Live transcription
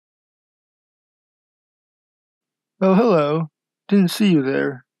Oh, hello. Didn't see you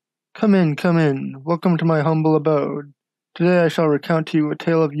there. Come in, come in. Welcome to my humble abode. Today I shall recount to you a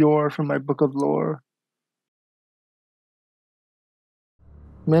tale of yore from my book of lore.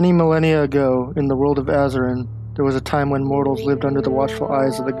 Many millennia ago, in the world of Azerin, there was a time when mortals lived under the watchful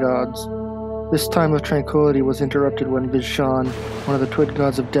eyes of the gods. This time of tranquility was interrupted when Vishan, one of the twin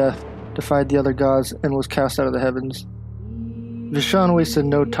gods of death, defied the other gods and was cast out of the heavens. Vishan wasted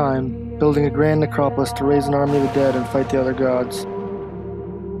no time, building a grand necropolis to raise an army of the dead and fight the other gods.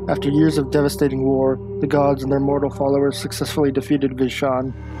 After years of devastating war, the gods and their mortal followers successfully defeated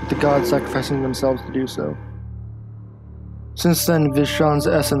Vishan, with the gods sacrificing themselves to do so. Since then, Vishan's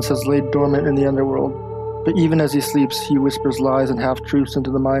essence has laid dormant in the underworld, but even as he sleeps, he whispers lies and half-truths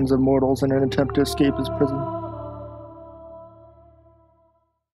into the minds of mortals in an attempt to escape his prison.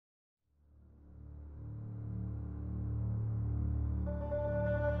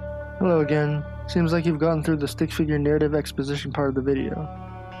 Hello again. Seems like you've gotten through the stick figure narrative exposition part of the video.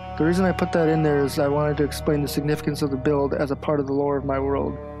 The reason I put that in there is I wanted to explain the significance of the build as a part of the lore of my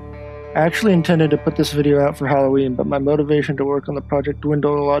world. I actually intended to put this video out for Halloween, but my motivation to work on the project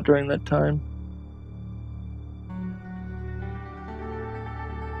dwindled a lot during that time.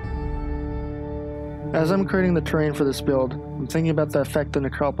 As I'm creating the terrain for this build, I'm thinking about the effect the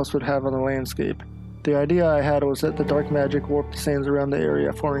necropolis would have on the landscape. The idea I had was that the dark magic warped the sands around the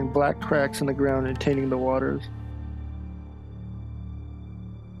area, forming black cracks in the ground and tainting the waters.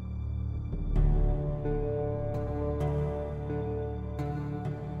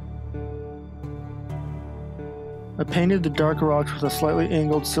 I painted the dark rocks with a slightly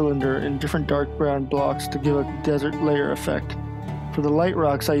angled cylinder in different dark brown blocks to give a desert layer effect. For the light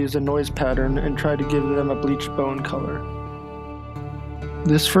rocks I used a noise pattern and tried to give them a bleached bone color.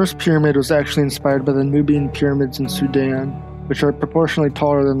 This first pyramid was actually inspired by the Nubian pyramids in Sudan, which are proportionally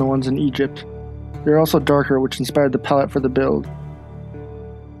taller than the ones in Egypt. They're also darker, which inspired the palette for the build.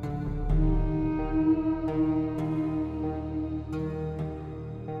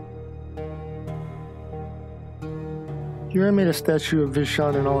 Here I made a statue of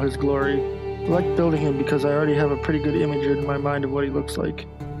Vishan in all his glory. I like building him because I already have a pretty good image in my mind of what he looks like.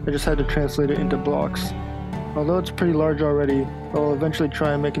 I just had to translate it into blocks. Although it's pretty large already, I will eventually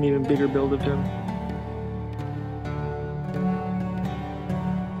try and make an even bigger build of him.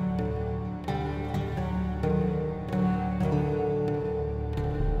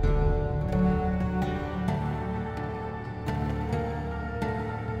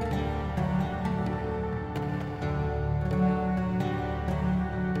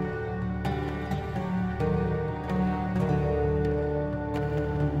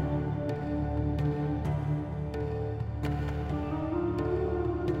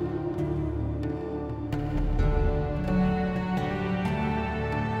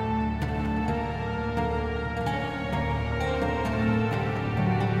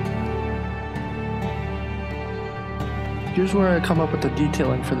 Here's where I come up with the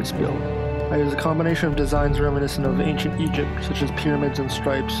detailing for this build. I use a combination of designs reminiscent of ancient Egypt, such as pyramids and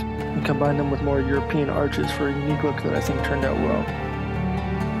stripes, and combine them with more European arches for a unique look that I think turned out well.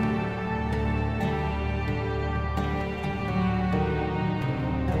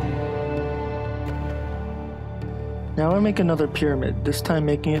 Now I make another pyramid, this time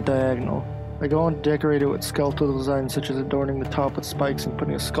making it diagonal. I go on to decorate it with skeletal designs such as adorning the top with spikes and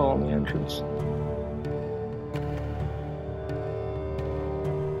putting a skull on the entrance.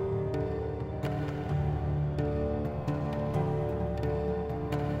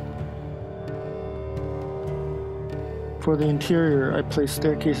 For the interior, I place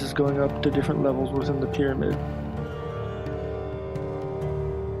staircases going up to different levels within the pyramid.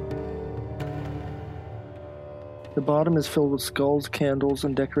 The bottom is filled with skulls, candles,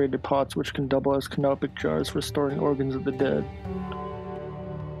 and decorated pots which can double as canopic jars for storing organs of the dead.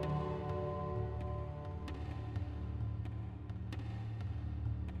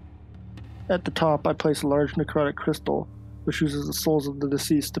 At the top, I place a large necrotic crystal, which uses the souls of the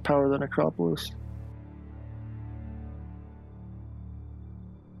deceased to power the necropolis.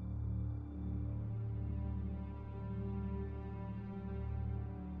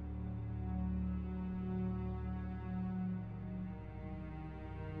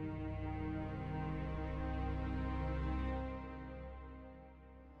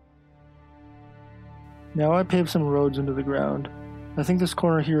 Now I pave some roads into the ground. I think this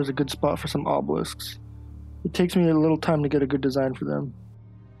corner here is a good spot for some obelisks. It takes me a little time to get a good design for them.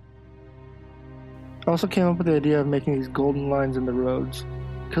 I also came up with the idea of making these golden lines in the roads.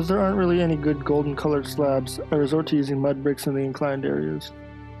 Because there aren't really any good golden colored slabs, I resort to using mud bricks in the inclined areas.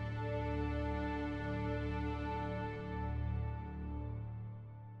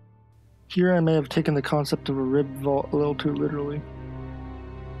 Here I may have taken the concept of a ribbed vault a little too literally.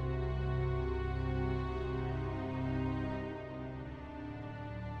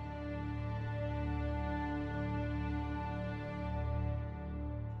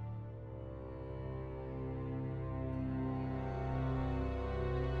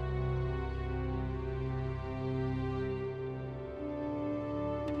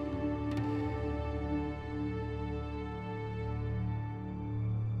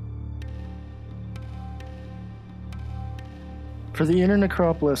 For the inner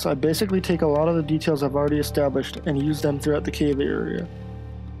necropolis, I basically take a lot of the details I've already established and use them throughout the cave area.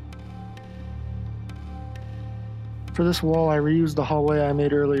 For this wall, I reused the hallway I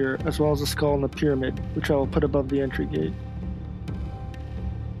made earlier, as well as the skull and the pyramid, which I will put above the entry gate.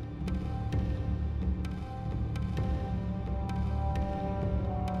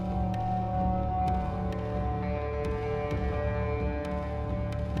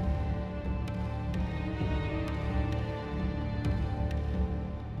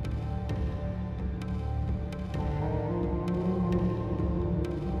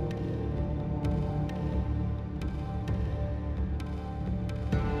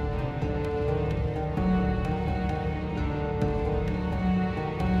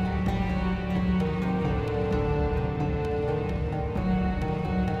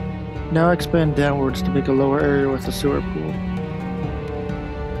 Now I expand downwards to make a lower area with a sewer pool.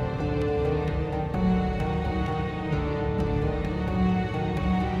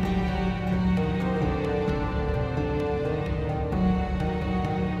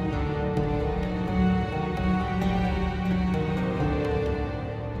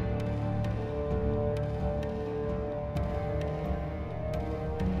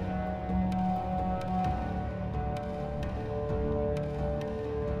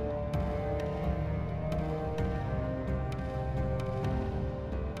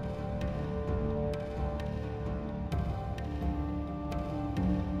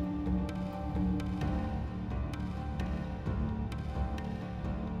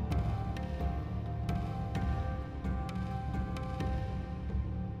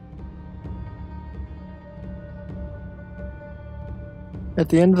 At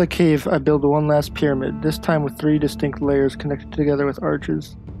the end of the cave, I build one last pyramid, this time with 3 distinct layers connected together with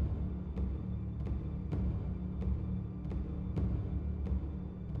arches.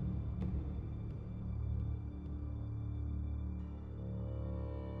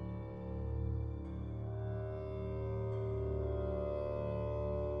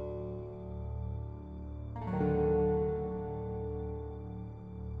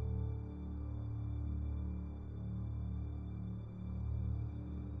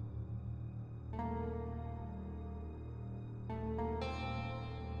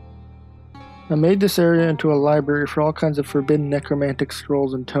 I made this area into a library for all kinds of forbidden necromantic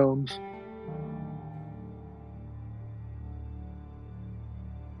scrolls and tomes.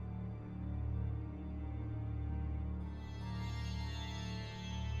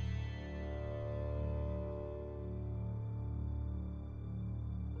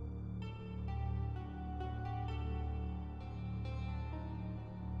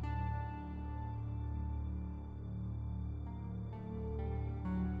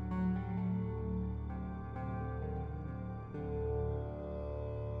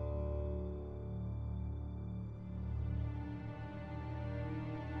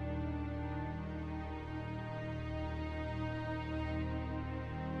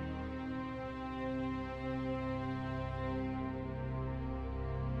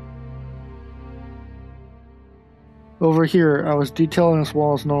 Over here, I was detailing this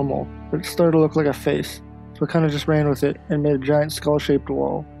wall as normal, but it started to look like a face, so I kinda just ran with it and made a giant skull-shaped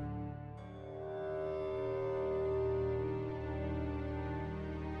wall.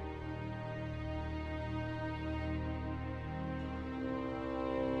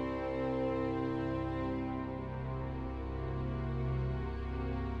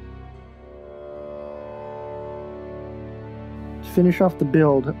 To finish off the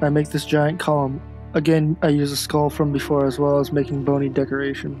build, I make this giant column. Again, I use a skull from before as well as making bony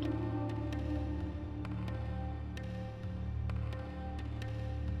decorations.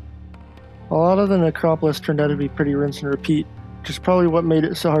 A lot of the necropolis turned out to be pretty rinse and repeat, which is probably what made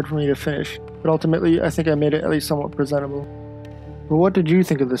it so hard for me to finish, but ultimately I think I made it at least somewhat presentable. But what did you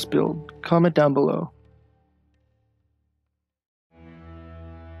think of this build? Comment down below.